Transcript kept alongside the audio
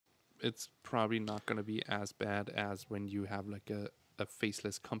it's probably not going to be as bad as when you have like a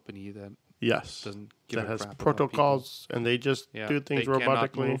faceless company that doesn't give that a has crap protocols and they just do things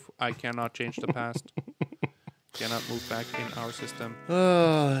robotically. I cannot change the past. Cannot move back in our system.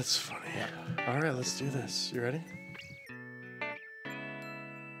 Oh, that's funny. Yeah. All right, let's do this. You ready?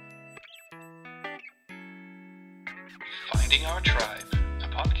 Finding Our Tribe, a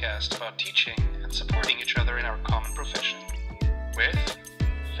podcast about teaching and supporting each other in our common profession, with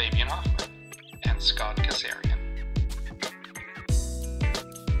Fabian Hoffman and Scott Kazarian.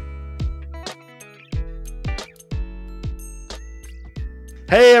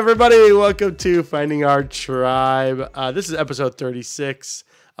 Hey, everybody. Welcome to Finding Our Tribe. This is episode 36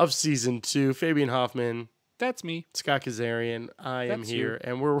 of season 2. Fabian Hoffman. That's me. Scott Kazarian. I am That's here, you.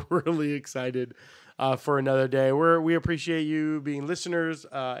 and we're really excited for another day. We appreciate you being listeners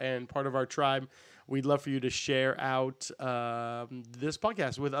and part of our tribe. We'd love for you to share out this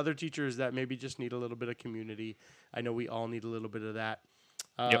podcast with other teachers that maybe just need a little bit of community. I know we all need a little bit of that.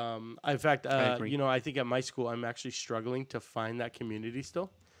 In fact, I think at my school, I'm actually struggling to find that community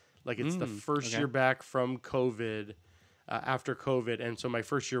still. Like it's the first year back from COVID, after COVID. And so my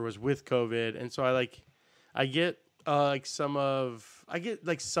first year was with COVID. And so I get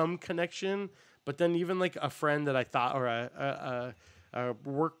some connection, but then even like a friend that I thought, or a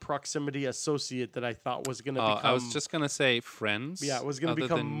work proximity associate that I thought was going to become. I was just going to say friends. Yeah, it was going to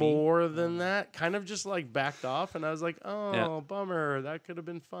become more than that. Kind of just like backed off. And I was like, bummer. That could have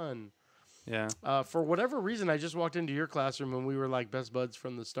been fun. Yeah. For whatever reason, I just walked into your classroom and we were like best buds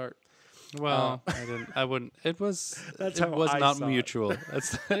from the start. Well, I wouldn't. It was not mutual.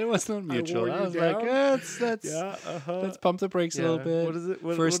 It was not mutual. I was like, let's pump the brakes a little bit. What is it?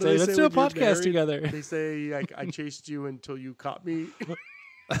 First day, let's do a podcast together. They say like I chased you until you caught me.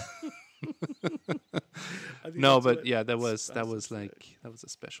 No, but yeah, that was a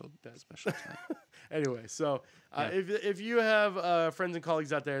special time. Anyway, so if you have friends and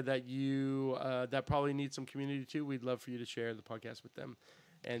colleagues out there that you that probably need some community too, we'd love for you to share the podcast with them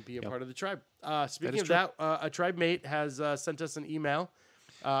and be a part of the tribe. Speaking of that, a tribe mate has sent us an email.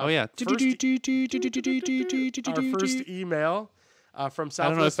 Our first email from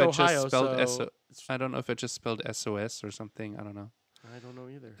Southwest Ohio. I don't know if it just spelled SOS or something. I don't know. I don't know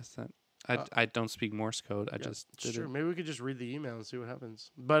either. Is that? I don't speak Morse code. I just did it. Maybe we could just read the email and see what happens.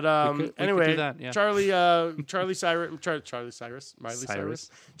 But we could do that, yeah. Charlie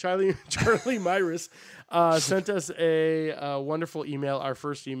Myrus sent us a wonderful email, our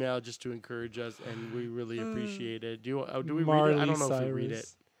first email, just to encourage us, and we really appreciate it. Do we read it? I don't know if we read it.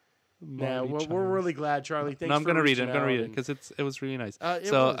 Nah, we're really glad, Charlie. Thanks. No, I'm gonna read it. I'm gonna read it because it was really nice.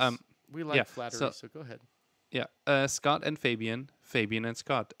 We like flattery, so go ahead. Yeah, Scott and Fabian and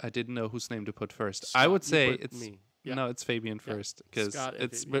Scott. I didn't know whose name to put first. Scott, I would say it's me. Yeah. No, it's Fabian first because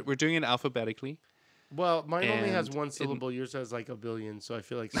we're doing it alphabetically. Well, mine only has one syllable. Yours has like a billion, so I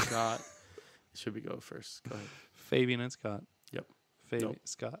feel like Scott should we go first? Go ahead. Fabian and Scott. Yep.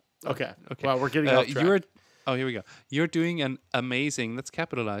 Scott. Okay. Well, we're getting off track. Here we go. You're doing an amazing, that's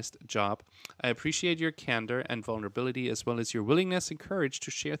capitalized, job. I appreciate your candor and vulnerability as well as your willingness and courage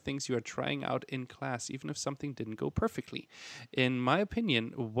to share things you are trying out in class, even if something didn't go perfectly. In my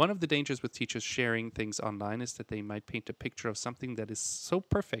opinion, one of the dangers with teachers sharing things online is that they might paint a picture of something that is so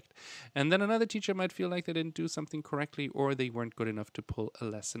perfect, and then another teacher might feel like they didn't do something correctly or they weren't good enough to pull a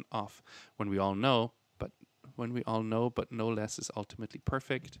lesson off. When we all know, but no less is ultimately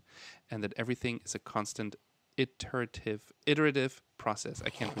perfect, and that everything is a constant iterative process. I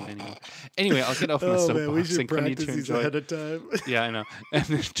can't read anymore. Anyway, I'll get off my soapbox. We should practice these ahead of time. Yeah, I know.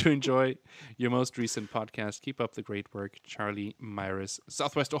 And to enjoy your most recent podcast, keep up the great work, Charlie Myrus,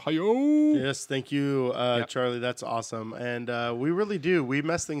 Southwest Ohio. Yes, thank you, Charlie. That's awesome. And we really do. We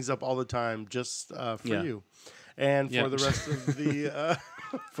mess things up all the time just for you. And for the rest of the...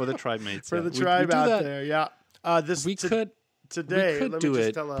 for the tribe mates. For the tribe out there, yeah. Today, let me do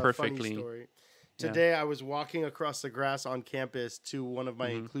just tell a perfectly. Funny story. Today, I was walking across the grass on campus to one of my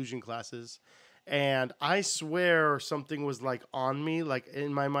inclusion classes, and I swear something was like on me, like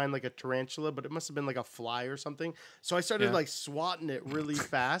in my mind, like a tarantula, but it must have been like a fly or something. So I started like swatting it really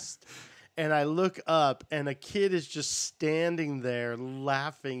fast, and I look up, and a kid is just standing there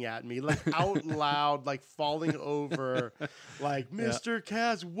laughing at me, like out loud, like falling over, like, Mr.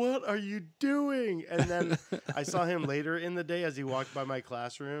 Kaz, what are you doing? And then I saw him later in the day as he walked by my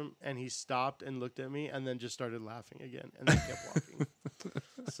classroom, and he stopped and looked at me and then just started laughing again, and then kept walking.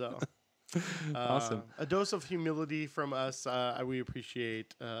 So... awesome. A dose of humility from us. We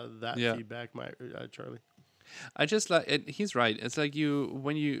appreciate that feedback, Charlie. I just like it, he's right. It's like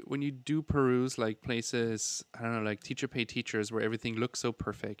when you do peruse like places, I don't know, like teacher pay teachers where everything looks so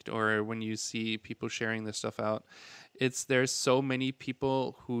perfect, or when you see people sharing this stuff out, there's so many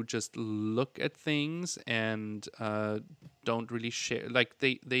people who just look at things and don't really share. Like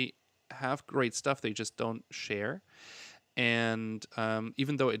they have great stuff, they just don't share. And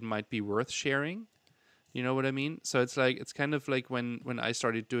even though it might be worth sharing, you know what I mean? So it's kind of like when I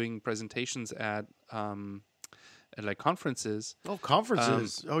started doing presentations at like conferences. Oh,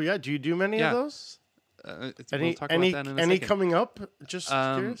 conferences. Oh yeah. Do you do many of those? We'll talk about that in a any second. coming up? Just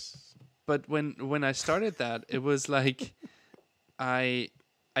curious. But when I started that, it was like I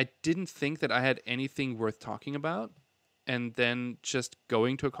didn't think that I had anything worth talking about, and then just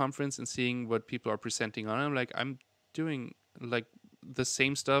going to a conference and seeing what people are presenting on, I'm like, I'm doing like the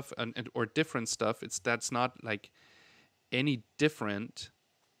same stuff and or different stuff. That's not like any different.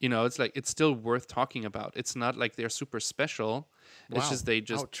 You know, it's like it's still worth talking about. It's not like they're super special. Wow. It's just they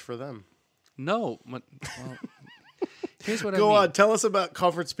just ouch for them. No, well, here's what I mean. Go on, tell us about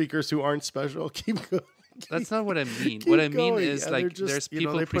conference speakers who aren't special. Keep going. That's not what I mean. What I mean is and like just, there's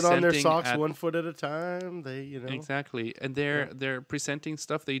people they put presenting on their socks at, 1 foot at a time. They exactly, and they're presenting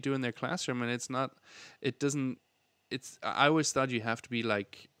stuff they do in their classroom, and I always thought you have to be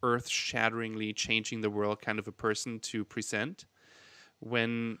like earth-shatteringly changing the world kind of a person to present.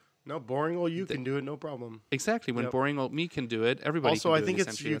 When no, boring old you can do it, no problem. Exactly, when boring old me can do it, everybody also, can do I think it.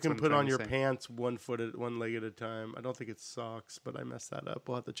 it's you can put on your pants 1 leg at a time. I don't think it's socks, but I messed that up.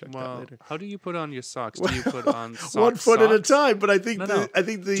 We'll have to check that later. How do you put on your socks? Do you put on socks, 1 foot socks? at a time? But I think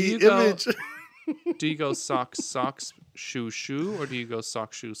the image. Do you go socks, shoe, or do you go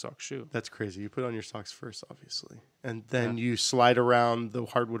sock, shoe? That's crazy. You put on your socks first, obviously, and then you slide around the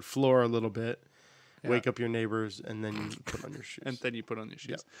hardwood floor a little bit, wake up your neighbors, and then you put on your shoes. And then you put on your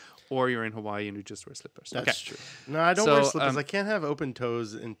shoes. Or you're in Hawaii and you just wear slippers. That's true. No, I don't wear slippers. I can't have open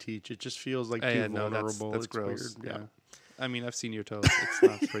toes and teach. It just feels like too vulnerable. That's it's gross. Weird. Yeah. I mean, I've seen your toes. It's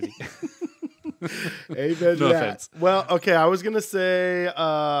not pretty. Amen. No offense. Well, okay. I was gonna say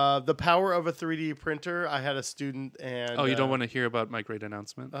the power of a 3D printer. I had a student, and you don't want to hear about my great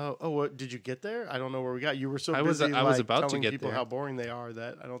announcement? What did you get there? I don't know where we got. You were so I busy. was about telling to get people there. how boring they are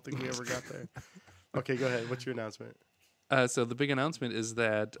that I don't think we ever got there. Okay, go ahead. What's your announcement? So the big announcement is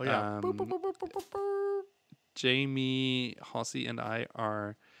that Jamie, Hossie, and I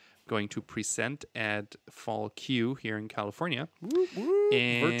are going to present at Fall Q here in California.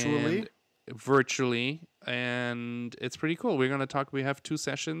 Virtually, and it's pretty cool. We're going to talk. We have 2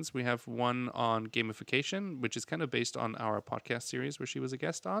 sessions. We have one on gamification, which is kind of based on our podcast series where she was a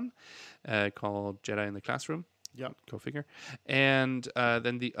guest on, called Jedi in the Classroom. Yep. Go figure. And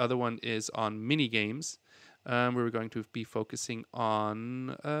then the other one is on mini games, where we're going to be focusing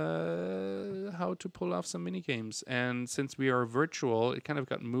on how to pull off some mini games. And since we are virtual, it kind of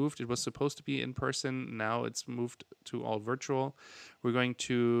got moved. It was supposed to be in person. Now it's moved to all virtual. We're going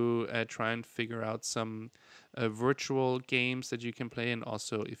to try and figure out some virtual games that you can play, and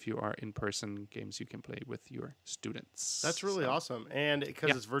also if you are in person, games you can play with your students. That's really awesome. And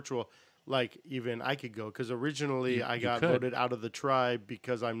because it's virtual, like even I could go, because originally I got voted out of the tribe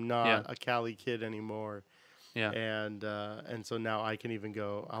because I'm not a Cali kid anymore. Yeah, and so now I can even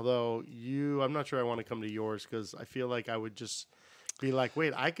go. Although I'm not sure I want to come to yours because I feel like I would just be like,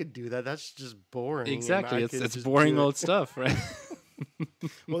 wait, I could do that. That's just boring. Exactly, it's boring old stuff, right?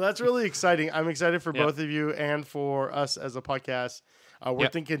 Well, that's really exciting. I'm excited for both of you and for us as a podcast. We're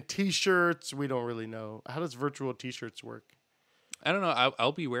thinking T-shirts. We don't really know. How does virtual T-shirts work? I don't know.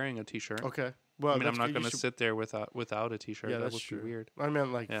 I'll be wearing a T-shirt. Okay. Well, I mean, I'm not going to sit there without a T-shirt. Yeah, that that's would true. be weird. I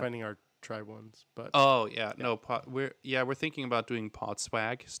meant finding our tribe ones, but we're thinking about doing pod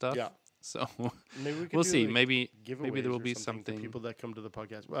swag stuff. Yeah. So maybe we we'll see. Maybe there will be something to people that come to the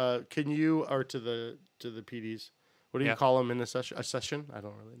podcast. Can you or to the PDs? What do you call them in a session? A session? I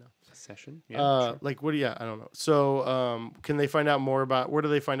don't really know. A session? Yeah. Sure. Like what do you? I don't know. So can they find out more about? Where do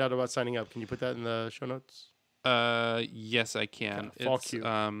they find out about signing up? Can you put that in the show notes? Yes, I can. Fall Q.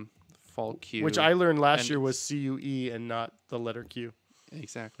 Fall Q. Which I learned last year was CUE and not the letter Q.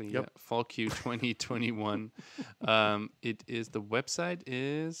 Exactly. Yep. Yeah. Fall Q 2021. It is the website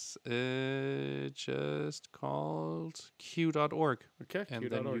is just called q.org. Okay. And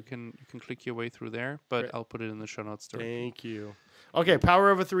then you can click your way through there, but I'll put it in the show notes. Thank you. Okay,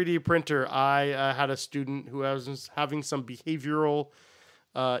 power of a 3D printer. I had a student who was having some behavioral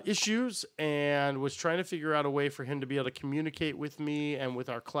issues and was trying to figure out a way for him to be able to communicate with me and with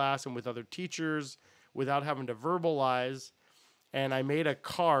our class and with other teachers without having to verbalize. And I made a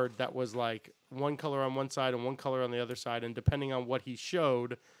card that was like one color on one side and one color on the other side. And depending on what he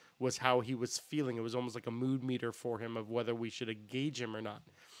showed was how he was feeling. It was almost like a mood meter for him of whether we should engage him or not.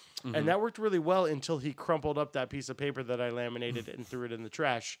 Mm-hmm. And that worked really well until he crumpled up that piece of paper that I laminated and threw it in the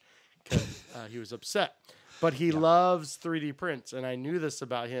trash because he was upset. But he loves 3D prints, and I knew this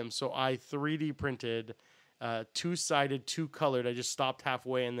about him, so I 3D printed two-sided, two-colored. I just stopped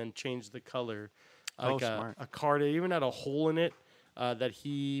halfway and then changed the color. Like a card. It even had a hole in it that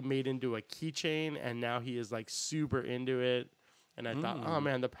he made into a keychain, and now he is like super into it. And I thought, oh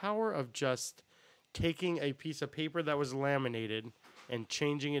man, the power of just taking a piece of paper that was laminated and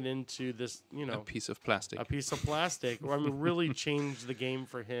changing it into this, a piece of plastic. A piece of plastic. I mean, really changed the game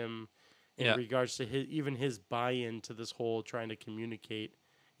for him in regards to his buy-in to this whole trying to communicate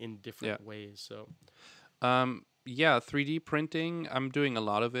in different ways. So, 3D printing, I'm doing a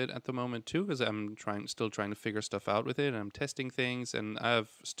lot of it at the moment too, because I'm still trying to figure stuff out with it, and I'm testing things, and I have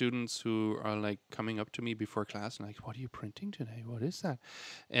students who are like coming up to me before class and like, what are you printing today? What is that?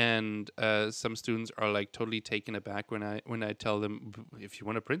 And some students are like totally taken aback when I tell them, if you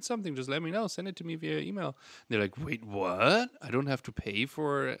want to print something, just let me know, send it to me via email. And they're like, wait, what? I don't have to pay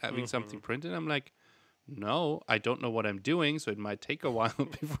for having something printed? I'm like, no, I don't know what I'm doing, so it might take a while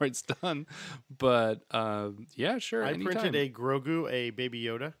before it's done. But sure. I printed a Grogu, a Baby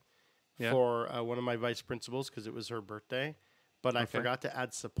Yoda, for one of my vice principals because it was her birthday. But I forgot to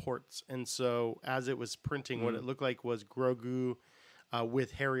add supports, and so as it was printing, what it looked like was Grogu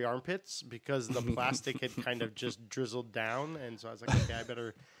with hairy armpits because the plastic had kind of just drizzled down, and so I was like, okay, I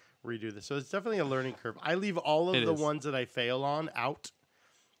better redo this. So it's definitely a learning curve. I leave all of the ones that I fail on out.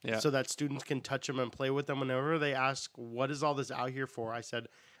 Yeah. So that students can touch them and play with them. Whenever they ask, what is all this out here for? I said,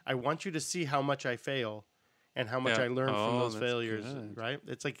 I want you to see how much I fail and how much I learn from those failures, right?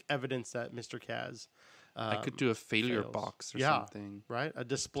 It's like evidence that Mr. Kaz. I could do a failure box or something. Right? A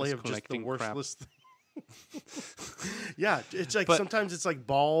display of just the worthless thing. It's like sometimes it's like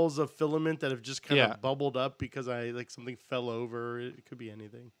balls of filament that have just kind of bubbled up because something fell over. It could be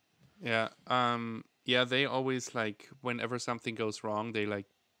anything. Yeah. They always like whenever something goes wrong, they like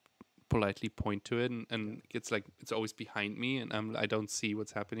politely point to it, and it's like it's always behind me, and I don't see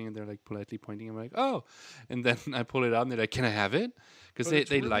what's happening, and they're like politely pointing. I'm like, oh, and then I pull it out, and they're like, can I have it? Because they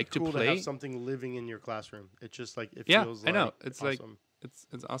really like to play. To have something living in your classroom. It's just like it feels. I know. It's awesome. Like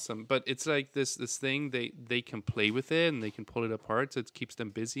it's awesome, but it's like this thing they can play with it and they can pull it apart, so it keeps them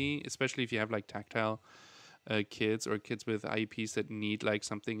busy, especially if you have like tactile kids or kids with IEPs that need like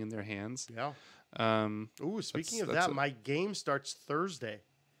something in their hands. Yeah. Speaking of that, my game starts Thursday.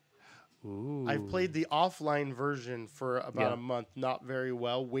 Ooh. I've played the offline version for about a month, not very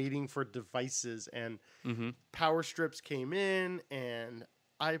well, waiting for devices. And power strips came in, and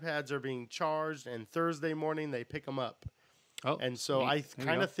iPads are being charged, and Thursday morning they pick them up. Oh, and so I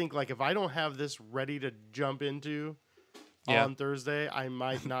kind of think, like, if I don't have this ready to jump into on Thursday, I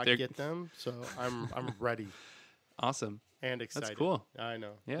might not get them. So I'm ready. Awesome. And excited. That's cool. I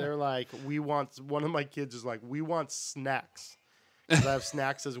know. Yeah. They're like, one of my kids is like, we want snacks. Because I have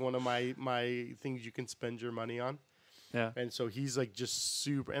snacks as one of my things you can spend your money on. Yeah. And so he's like just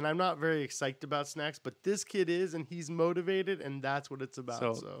super. And I'm not very excited about snacks, but this kid is, and he's motivated, and that's what it's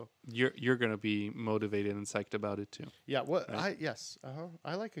about. So you're going to be motivated and psyched about it too. Yeah.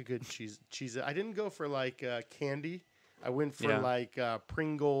 I like a good cheese. I didn't go for like candy. I went for like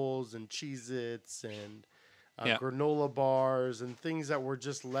Pringles and Cheez-Its and granola bars and things that were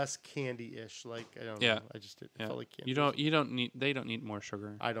just less candy-ish. Like I don't know. I just felt like candy. They don't need more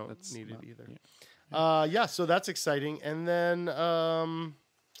sugar. I don't need it either. So that's exciting. And then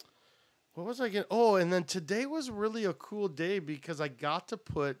what was I getting? Oh, and then today was really a cool day because I got to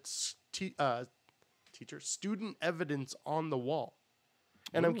put student evidence on the wall.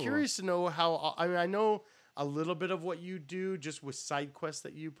 And I'm curious to know how. I mean, I know a little bit of what you do just with side quests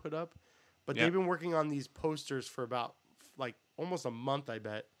that you put up. But they've been working on these posters for about like almost a month, I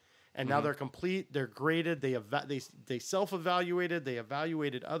bet. And now they're complete. They're graded. They self-evaluated. They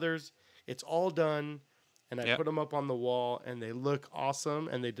evaluated others. It's all done. And I put them up on the wall, and they look awesome.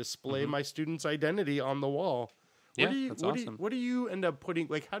 And they display my student's identity on the wall. That's awesome. What do you end up putting?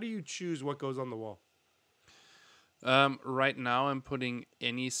 Like, how do you choose what goes on the wall? Right now, I'm putting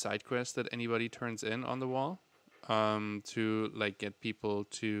any side quest that anybody turns in on the wall. To like get people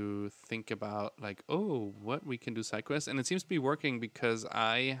to think about like, oh, what we can do side quests, and it seems to be working because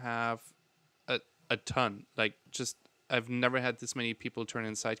I have a ton. Like, just I've never had this many people turn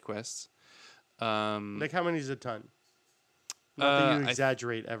in side quests. Like, how many is a ton? Not that you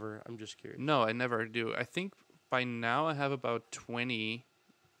exaggerate ever. I'm just curious. No, I never do. I think by now I have about 20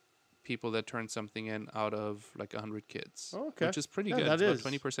 people that turn something in out of like 100 kids. Oh, okay, which is pretty good. That it's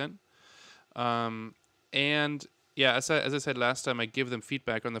about 20%. And yeah, as I said last time, I give them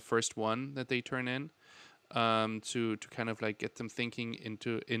feedback on the first one that they turn in, to kind of like get them thinking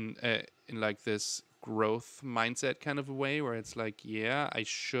in like this growth mindset kind of a way where it's like, yeah, I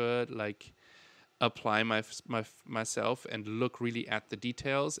should like apply myself and look really at the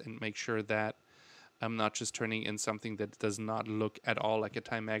details and make sure that I'm not just turning in something that does not look at all like a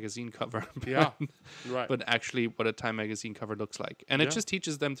Time magazine cover. Yeah, right. But actually what a Time magazine cover looks like. And it just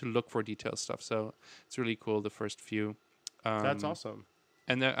teaches them to look for detail stuff. So it's really cool, the first few. That's awesome.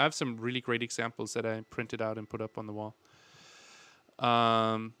 And I have some really great examples that I printed out and put up on the wall.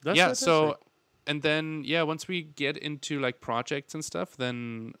 That's yeah, fantastic. so... And then, yeah, once we get into like projects and stuff,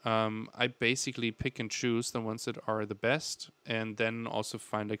 then I basically pick and choose the ones that are the best, and then also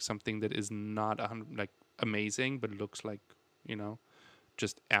find like something that is not like amazing, but looks like,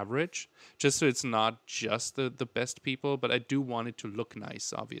 just average. Just so it's not just the best people, but I do want it to look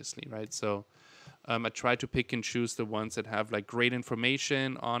nice, obviously, right? So I try to pick and choose the ones that have like great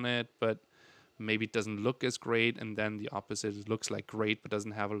information on it, but maybe it doesn't look as great, and then the opposite, it looks like great but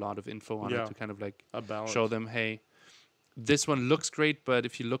doesn't have a lot of info on it to kind of like show them, hey, this one looks great, but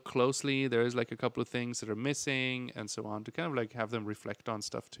if you look closely there's like a couple of things that are missing, and so on, to kind of like have them reflect on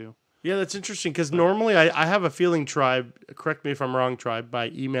stuff too. Yeah, that's interesting, because normally I have a feeling, Tribe, correct me if I'm wrong, Tribe, by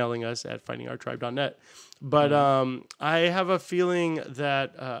emailing us at findingourtribe.net, but I have a feeling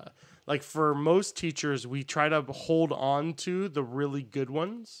that like for most teachers, we try to hold on to the really good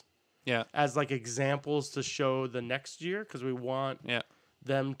ones. Yeah, as like examples to show the next year, because we want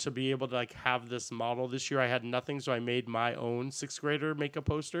them to be able to like have this model. This year I had nothing, so I made my own sixth grader make a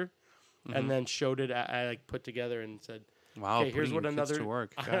poster, and then showed it. I like put together and said, "Wow, okay, here's what another." To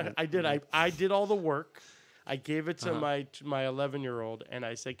work. I did. I did all the work. I gave it to my 11-year-old, and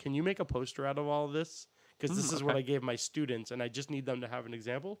I said, "Can you make a poster out of all of this? Because this is what I gave my students, and I just need them to have an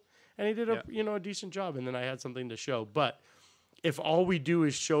example." And he did a decent job, and then I had something to show, but. If all we do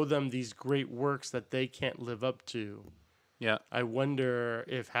is show them these great works that they can't live up to, I wonder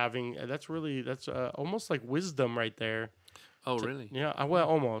if that's almost like wisdom right there. Oh, really? Yeah, well,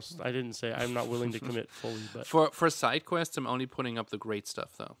 almost. I didn't say I'm not willing to commit fully, but for side quests, I'm only putting up the great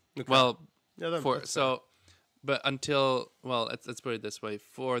stuff though. Okay. Well, but until let's put it this way: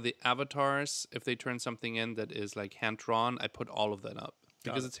 for the avatars, if they turn something in that is like hand drawn, I put all of that up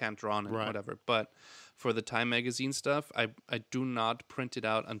because it's hand drawn and whatever. But for the Time magazine stuff, I do not print it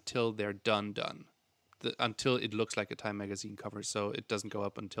out until they're done. Until it looks like a Time magazine cover, so it doesn't go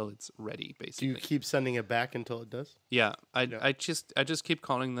up until it's ready, basically. Do you keep sending it back until it does? Yeah, I just keep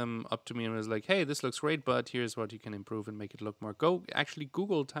calling them up to me and was like, hey, this looks great, but here's what you can improve and make it look more. Go actually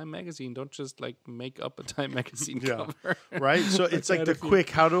Google Time magazine. Don't just like make up a Time magazine cover. Right? So it's like the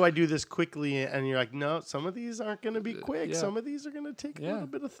quick, how do I do this quickly? And you're like, no, some of these aren't going to be quick. Yeah. Some of these are going to take a little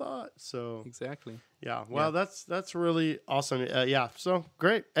bit of thought. So exactly. Yeah, well, that's really awesome. So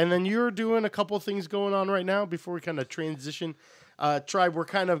great. And then you're doing a couple of things going on right now before we kind of transition. Tribe, we're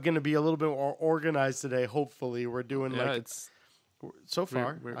kind of going to be a little bit more organized today. Hopefully, we're doing so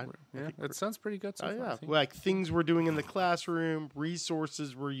far. It sounds pretty good so far. Like things we're doing in the classroom,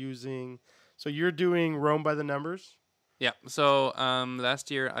 resources we're using. So you're doing Rome by the Numbers. Yeah. So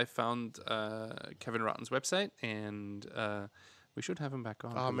last year I found Kevin Rotten's website, and we should have him back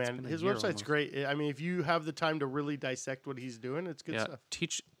on. Oh, man. His website's great. I mean, if you have the time to really dissect what he's doing, it's good stuff.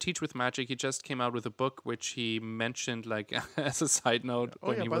 Teach with Magic. He just came out with a book, which he mentioned like as a side note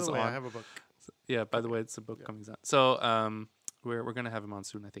when he was on. I have a book. So, by the way, it's a book coming out. So we're going to have him on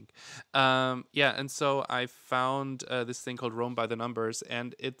soon, I think. And so I found this thing called Rome by the Numbers,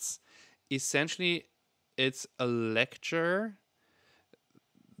 and it's essentially it's a lecture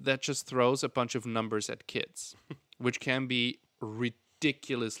that just throws a bunch of numbers at kids, which can be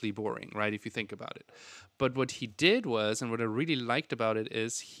ridiculously boring, right, if you think about it. But what he did was, and what I really liked about it,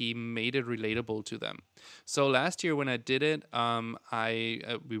 is he made it relatable to them. So last year when I did it,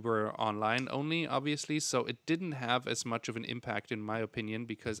 we were online only, obviously, so it didn't have as much of an impact, in my opinion,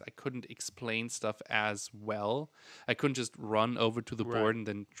 because I couldn't explain stuff as well. I couldn't just run over to the board and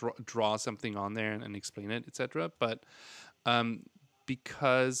then draw something on there and explain it, etc. But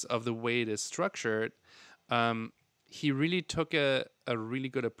because of the way it is structured, he really took a really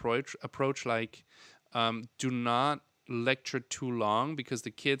good approach like, do not lecture too long, because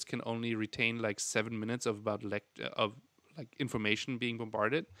the kids can only retain like 7 minutes of information being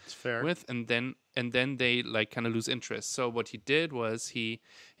bombarded with, and then they like kind of lose interest. So what he did was he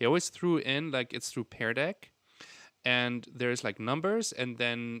always threw in like it's through Pear Deck, and there's like numbers, and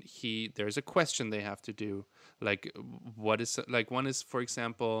then there's a question they have to do, like what is, like one is, for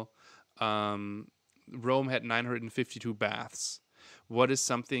example, Rome had 952 baths. what is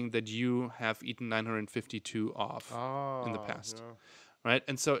something that you have eaten 952 of in the past? Yeah. Right?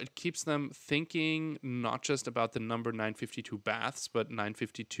 And so it keeps them thinking not just about the number 952 baths, but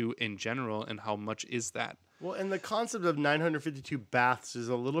 952 in general, and how much is that? Well, and the concept of 952 baths is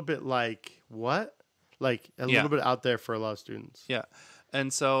a little bit like what? Like a little bit out there for a lot of students. Yeah.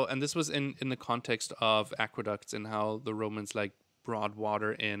 And this was in the context of aqueducts and how the Romans like brought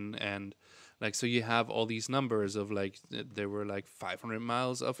water in, and like, so you have all these numbers of like, there were like 500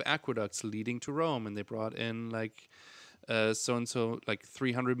 miles of aqueducts leading to Rome, and they brought in like, so like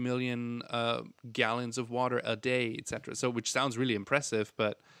 300 million gallons of water a day, etc. So, which sounds really impressive,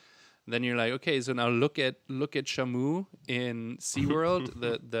 but then you're like, okay, so now look at Shamu in SeaWorld,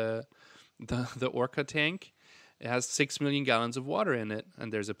 the orca tank. It has 6 million gallons of water in it,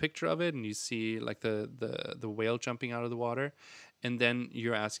 and there's a picture of it, and you see like the whale jumping out of the water, and then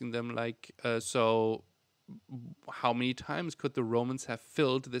you're asking them like, so how many times could the Romans have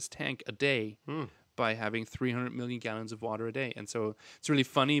filled this tank a day? By having 300 million gallons of water a day. And so it's really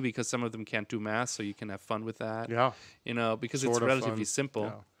funny because some of them can't do math, so you can have fun with that. Yeah. You know, because Sort it's of relatively fun. simple.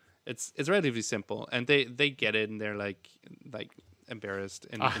 Yeah. It's relatively simple, and they get it, and they're like embarrassed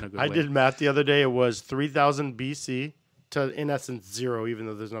in a good way. I did math the other day. It was 3000 BC to, in essence, 0, even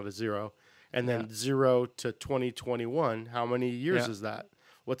though there's not a 0. And then 0 to 2021. How many years is that?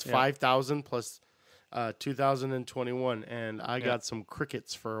 What's 5,000 plus 2021? And I got some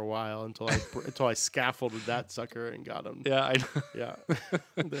crickets for a while until I scaffolded that sucker and got them. Yeah, I know. Yeah.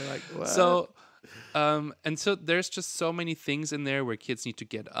 They're like, what? So, and so there's just so many things in there where kids need to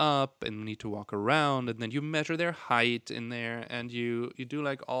get up and need to walk around, and then you measure their height in there, and you do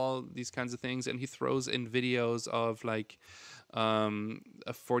like all these kinds of things, and he throws in videos of like a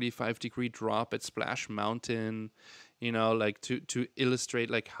 45-degree drop at Splash Mountain, you know, like to illustrate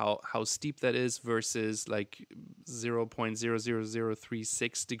like how steep that is versus like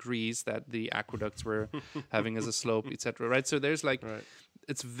 0.00036 degrees that the aqueducts were having as a slope, etc. Right? So there's like,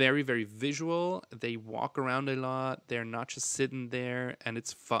 it's very, very visual. They walk around a lot. They're not just sitting there, and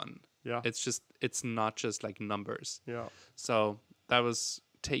it's fun. Yeah. It's not just like numbers. Yeah. So that was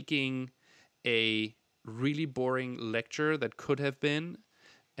taking a really boring lecture that could have been,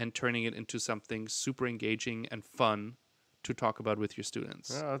 and turning it into something super engaging and fun to talk about with your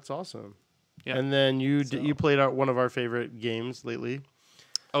students. Yeah, that's awesome. Yeah. And then you played out one of our favorite games lately.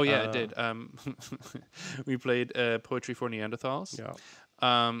 Oh yeah, I did. We played Poetry for Neanderthals. Yeah.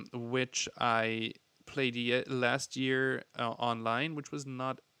 Which I played last year online, which was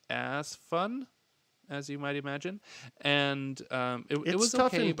not as fun as you might imagine, and it was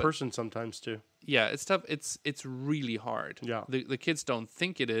tough okay, in person sometimes too. Yeah, it's tough. It's really hard. Yeah, the kids don't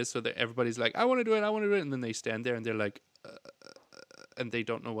think it is, so that everybody's like, I want to do it, and then they stand there and they're like, and they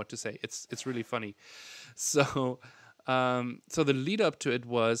don't know what to say. It's really funny. So the lead up to it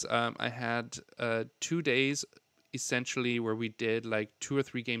was I had 2 days essentially where we did like 2 or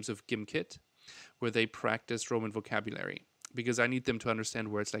 3 games of Gimkit, where they practiced Roman vocabulary, because I need them to understand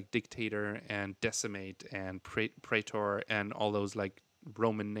words like dictator and decimate and praetor and all those like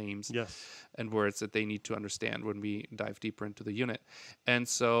Roman names and words that they need to understand when we dive deeper into the unit. And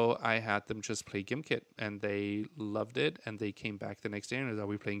so I had them just play Gimkit, and they loved it, and they came back the next day and said, are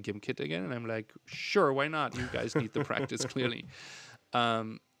we playing Gimkit again? And I'm like, sure, why not? You guys need the practice clearly.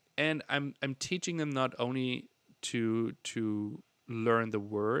 And I'm teaching them not only to learn the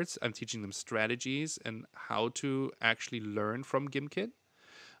words, I'm teaching them strategies and how to actually learn from Gimkit,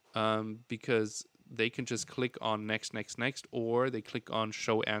 because they can just click on next, or they click on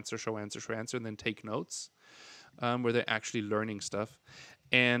show answer, and then take notes, where they're actually learning stuff.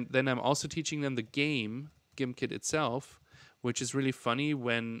 And then I'm also teaching them the game, Gimkit itself, which is really funny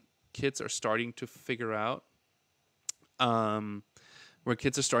when kids are starting to figure out how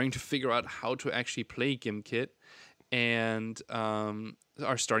to actually play Gimkit, and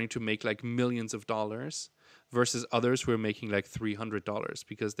are starting to make like millions of dollars, versus others who are making like $300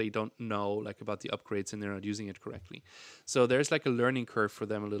 because they don't know like about the upgrades and they're not using it correctly. So there's like a learning curve for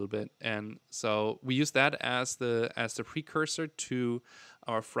them a little bit. And so we use that as the precursor to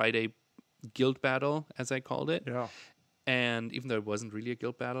our Friday guild battle, as I called it. Yeah. And even though it wasn't really a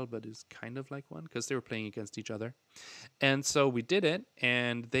guild battle, but it's kind of like one, because they were playing against each other. And so we did it,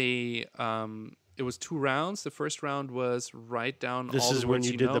 and they it was 2 rounds. The first round was write down all the words you know. This is when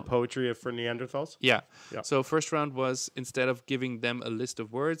you did the poetry for Neanderthals? Yeah. So first round was, instead of giving them a list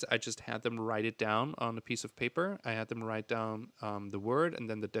of words, I just had them write it down on a piece of paper. I had them write down the word and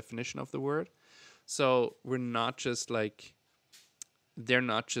then the definition of the word. So they're not just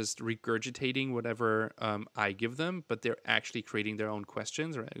regurgitating whatever I give them, but they're actually creating their own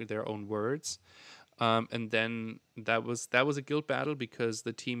questions or their own words. And then that was a guild battle because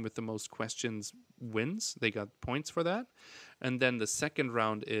the team with the most questions wins. They got points for that. And then the second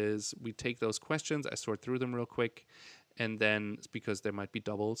round is we take those questions, I sort through them real quick, and then because there might be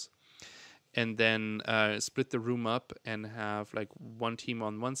doubles, and then split the room up and have like one team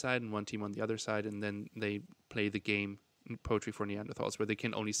on one side and one team on the other side, and then they play the game Poetry for Neanderthals, where they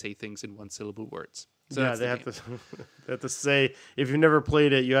can only say things in one-syllable words. So yeah, they have to say, if you've never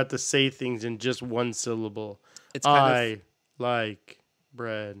played it, you have to say things in just one syllable. It's kind I like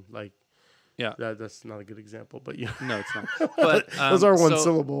bread. Like, yeah, that's not a good example, but yeah. No, it's not. But those are one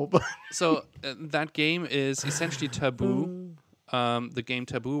syllable. But so that game is essentially Taboo. The game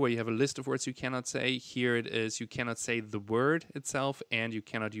Taboo, where you have a list of words you cannot say. Here it is, you cannot say the word itself, and you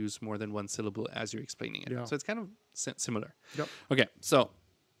cannot use more than one syllable as you're explaining it. Yeah. So it's kind of similar. Yep. Okay, so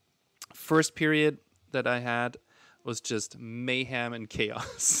first period that I had was just mayhem and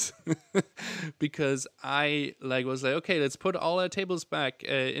chaos because I was like, okay, let's put all our tables back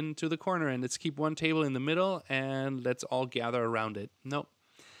into the corner and let's keep one table in the middle and let's all gather around it. Nope.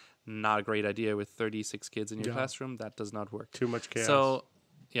 Not a great idea with 36 kids in your classroom. That does not work. Too much chaos. So,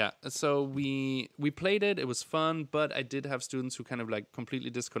 yeah. So we played it. It was fun, but I did have students who kind of like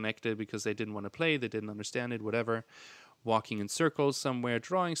completely disconnected because they didn't want to play. They didn't understand it, whatever. Walking in circles somewhere,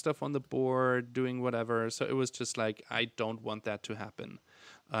 drawing stuff on the board, doing whatever. So it was just like, I don't want that to happen.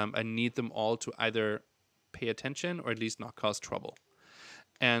 I need them all to either pay attention or at least not cause trouble.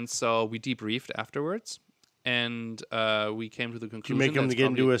 And so we debriefed afterwards. And we came to the conclusion. Do you make them to get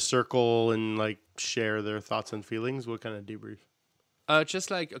into a circle and like share their thoughts and feelings? What kind of debrief?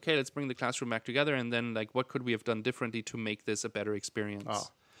 Just like, okay, let's bring the classroom back together, and then like, what could we have done differently to make this a better experience?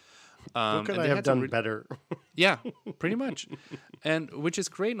 What could I have done better? Yeah, pretty much. And which is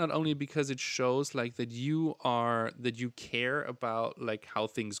great, not only because it shows like that you care about like how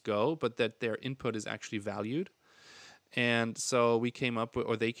things go, but that their input is actually valued. And so they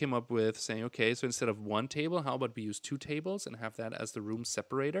came up with saying, okay, so instead of one table, how about we use two tables and have that as the room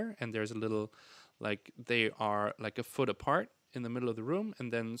separator? And there's a little, like, they are like a foot apart in the middle of the room.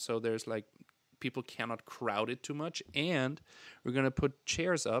 And then so there's like, people cannot crowd it too much. And we're going to put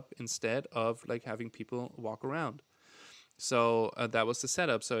chairs up instead of like having people walk around. So that was the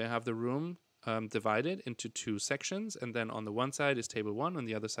setup. So you have the room divided into two sections. And then on the one side is table 1, on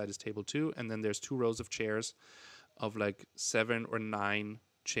the other side is table 2. And then there's 2 rows of chairs of like 7 or 9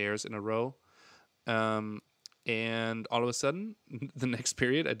 chairs in a row. And all of a sudden, the next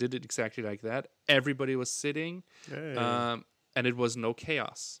period, I did it exactly like that. Everybody was sitting, and it was no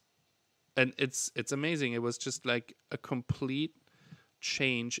chaos. And it's amazing. It was just like a complete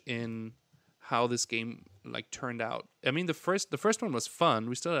change in how this game like turned out. I mean, the first one was fun.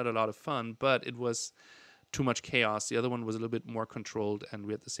 We still had a lot of fun, but it was too much chaos. The other one was a little bit more controlled, and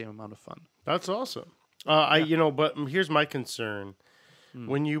we had the same amount of fun. That's awesome. But here's my concern.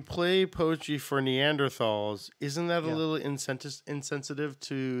 When you play Poetry for Neanderthals, isn't that a little insensitive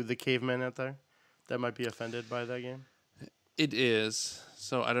to the cavemen out there that might be offended by that game? It is.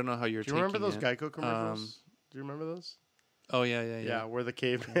 So I don't know how you're taking it. Do you remember those Geico commercials? Do you remember those? Oh, yeah. Yeah, where the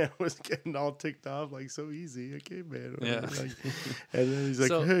caveman was getting all ticked off, like, so easy, a caveman. Yeah. Like, and then he's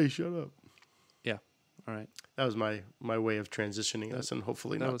like, hey, shut up. Yeah. All right. That was my way of transitioning us and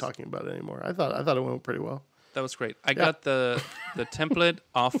hopefully not talking about it anymore. I thought it went pretty well. That was great. I got the template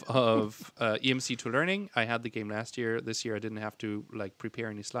off of EMC2 Learning. I had the game last year. This year I didn't have to like prepare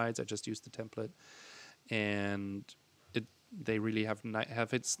any slides. I just used the template, and they really have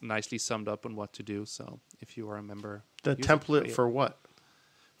it nicely summed up on what to do. So if you are a member, the template for what?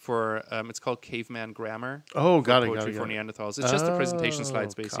 For it's called Caveman Grammar. Oh, got it. Poetry for Neanderthals. It's just the presentation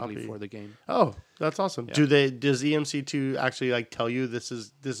slides basically for the game. Oh, that's awesome. Yeah. Does EMC2 actually like tell you this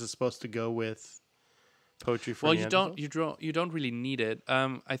is supposed to go with Poetry for Neanderthals? You don't really need it.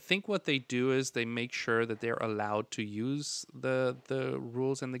 I think what they do is they make sure that they're allowed to use the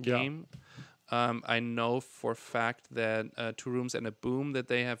rules in the game. I know for a fact that 2 Rooms and a Boom that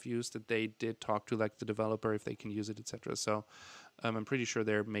they have used, that they did talk to like the developer if they can use it, etc. So I'm pretty sure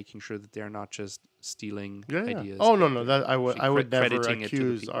they're making sure that they're not just stealing ideas. Oh no, that I would never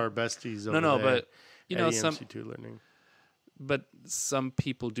accuse our besties of but some EMC2 Learning. But some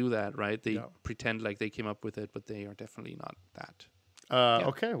people do that, right? They pretend like they came up with it, but they are definitely not that.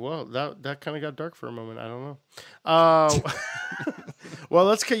 Okay, well, that kind of got dark for a moment. I don't know. Well,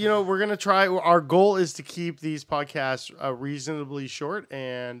 we're going to try. Our goal is to keep these podcasts reasonably short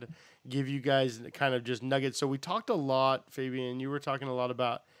and give you guys kind of just nuggets. So we talked a lot, Fabian. You were talking a lot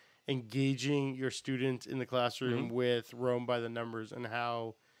about engaging your students in the classroom with Rome by the Numbers and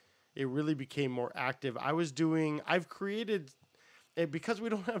how it really became more active. I've created because we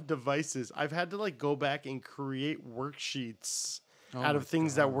don't have devices, I've had to like go back and create worksheets Oh out my of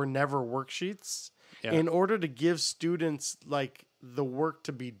things that God. were never worksheets Yeah. in order to give students like the work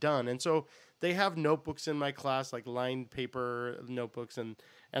to be done. And so they have notebooks in my class, like lined paper notebooks, and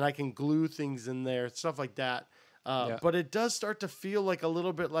I can glue things in there, stuff like that. Yeah. But it does start to feel like a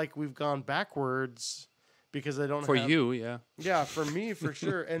little bit like we've gone backwards because I don't For have. you, yeah. Yeah, for me, for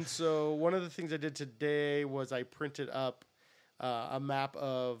sure. And so one of the things I did today was I printed up a map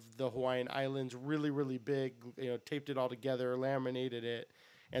of the Hawaiian Islands, really, really big, taped it all together, laminated it,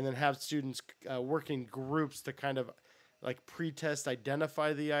 and then have students work in groups to kind of like pre-test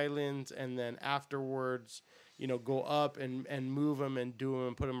identify the islands, and then afterwards, go up and move them and do them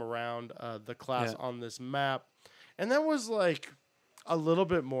and put them around the class Yeah. on this map. And that was like a little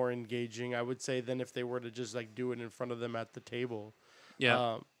bit more engaging, I would say, than if they were to just like do it in front of them at the table.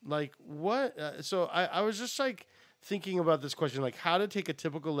 Yeah. Like what? So I was just like thinking about this question, like how to take a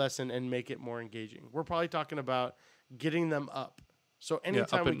typical lesson and make it more engaging. We're probably talking about getting them up. So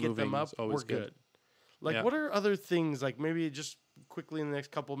anytime up we and get them moving up, is always we're good. Like Yeah. what are other things, like maybe just quickly in the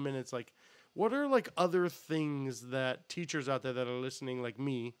next couple of minutes, like what are like other things that teachers out there that are listening like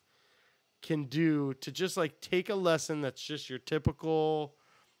me can do to just like take a lesson that's just your typical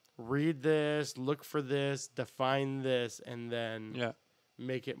read this, look for this, define this, and then Yeah.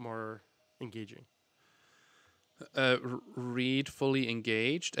 make it more engaging. Read Fully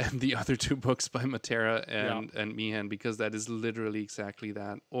Engaged and the other two books by Matera and Meehan, because that is literally exactly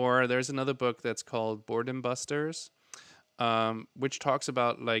that. Or there's another book that's called Boredom Busters, which talks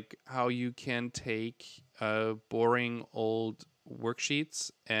about like how you can take boring old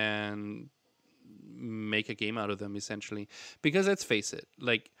worksheets and make a game out of them, essentially. Because let's face it,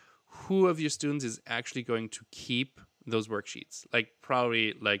 like who of your students is actually going to keep those worksheets? Like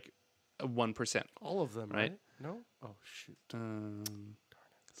probably like 1%. All of them, Right? right? No? Oh, shoot.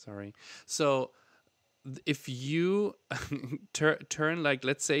 Sorry. So if you turn, like,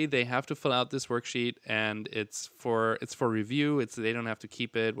 let's say they have to fill out this worksheet and it's for review, they don't have to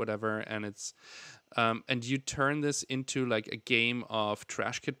keep it, whatever, and it's and you turn this into like a game of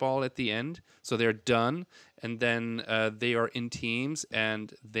trash kit ball at the end, so they're done, and then they are in teams,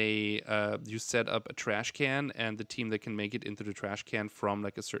 and they you set up a trash can, and the team that can make it into the trash can from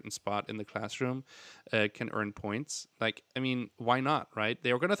like a certain spot in the classroom can earn points. Like, I mean, why not, right?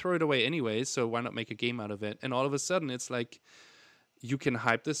 They are gonna throw it away anyways, so why not make a game out of it? And all of a sudden, it's like you can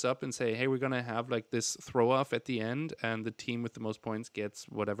hype this up and say, hey, we're gonna have like this throw off at the end, and the team with the most points gets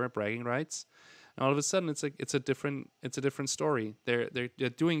whatever bragging rights. And all of a sudden, it's a different story. They're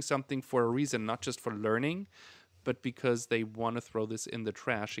doing something for a reason, not just for learning, but because they want to throw this in the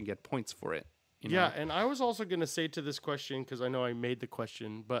trash and get points for it. Yeah, and I was also going to say to this question, because I know I made the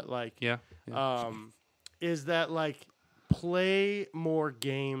question, but like, is that like play more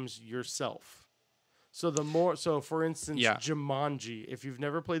games yourself? So for instance, Jumanji. If you've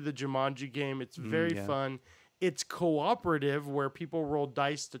never played the Jumanji game, it's very fun. It's cooperative where people roll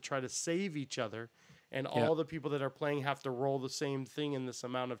dice to try to save each other, and all the people that are playing have to roll the same thing in this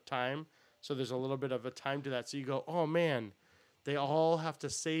amount of time. So there's a little bit of a time to that. So you go, oh man, they all have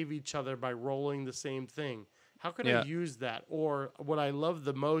to save each other by rolling the same thing. How can I use that? Or what I love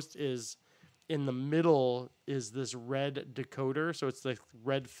the most is in the middle is this red decoder. So it's the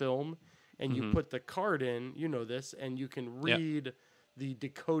red film, and you put the card in, you know this, and you can read the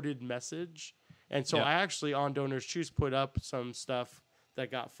decoded message. And so I actually, on Donors Choose, put up some stuff that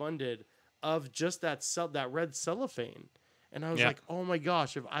got funded of just that red cellophane. And I was like, oh my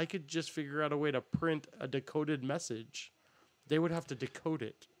gosh, if I could just figure out a way to print a decoded message, they would have to decode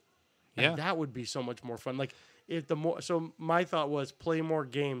it. And that would be so much more fun. Like, so my thought was play more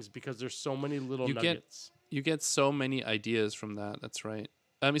games because there's so many little nuggets. You get so many ideas from that. That's right.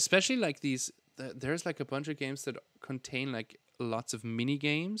 Especially like these, there's like a bunch of games that contain like lots of mini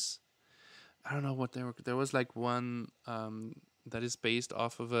games. I don't know what they were. There was like one that is based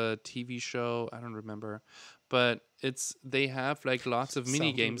off of a TV show. I don't remember, but they have like lots of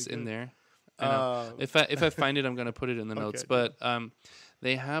mini games in there. I know. If I find it, I'm gonna put it in the notes. But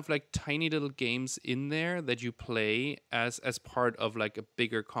they have like tiny little games in there that you play as part of like a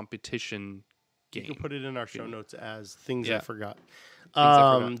bigger competition game. You can put it in our show notes as things I forgot.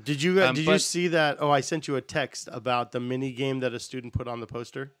 Did you see that? Oh, I sent you a text about the mini game that a student put on the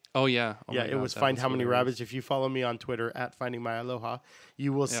poster. Oh yeah, it was Find How Many Rabbits. If you follow me on Twitter at Finding My Aloha,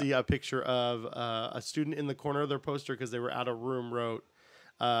 you will see a picture of a student in the corner of their poster because they were out of room. Wrote,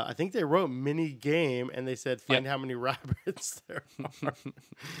 I think they wrote mini game, and they said find how many rabbits there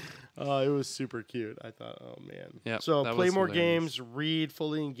are. It was super cute. I thought, oh man. Yeah. So play more games, read,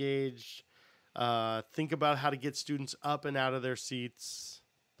 fully engaged. Think about how to get students up and out of their seats.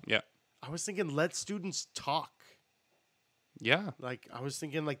 Yeah. I was thinking let students talk. Yeah. Like I was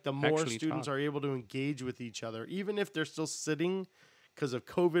thinking like the more Actually students talk. are able to engage with each other, even if they're still sitting because of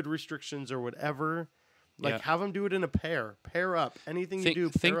COVID restrictions or whatever, like have them do it in a pair up. Anything you do,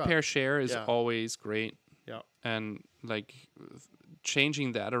 think, pair up. pair, share is always great. Yeah. And like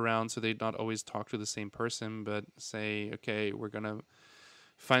changing that around so they not always talk to the same person, but say, okay, we're going to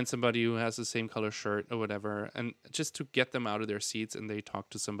find somebody who has the same color shirt or whatever, and just to get them out of their seats and they talk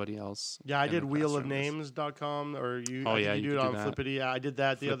to somebody else. Yeah, I did wheelofnames.com or you you do it on Flippity. Yeah, I did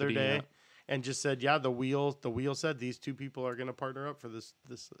that the other day and just said, the wheel said these two people are going to partner up for this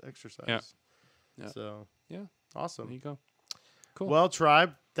exercise. Yeah. So, awesome. There you go. Cool. Well,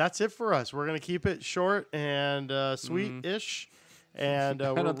 tribe, that's it for us. We're going to keep it short and sweet-ish. And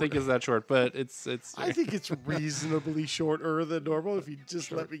I don't think it's that short, but it's. I think it's reasonably shorter than normal if you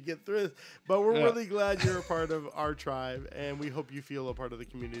just let me get through it. But we're really glad you're a part of our tribe, and we hope you feel a part of the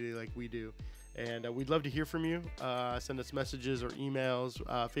community like we do. And we'd love to hear from you. Send us messages or emails.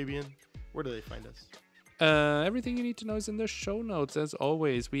 Fabian, where do they find us? Everything you need to know is in the show notes. As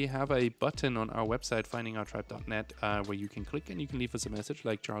always, we have a button on our website, findingourtribe.net, where you can click and you can leave us a message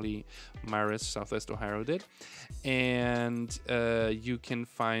like Charlie Myris, Southwest Ohio did. And you can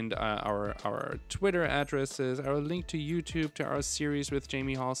find our Twitter addresses, our link to YouTube, to our series with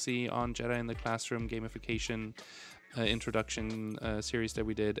Jamie Halsey on Jedi in the Classroom gamification introduction series that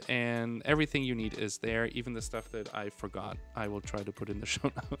we did, and everything you need is there, even the stuff that I forgot. I will try to put in the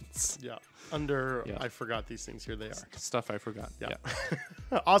show notes. I forgot these things. Here they are. Stuff I forgot.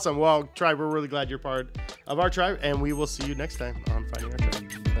 Awesome. Well, tribe, we're really glad you're part of our tribe, and we will see you next time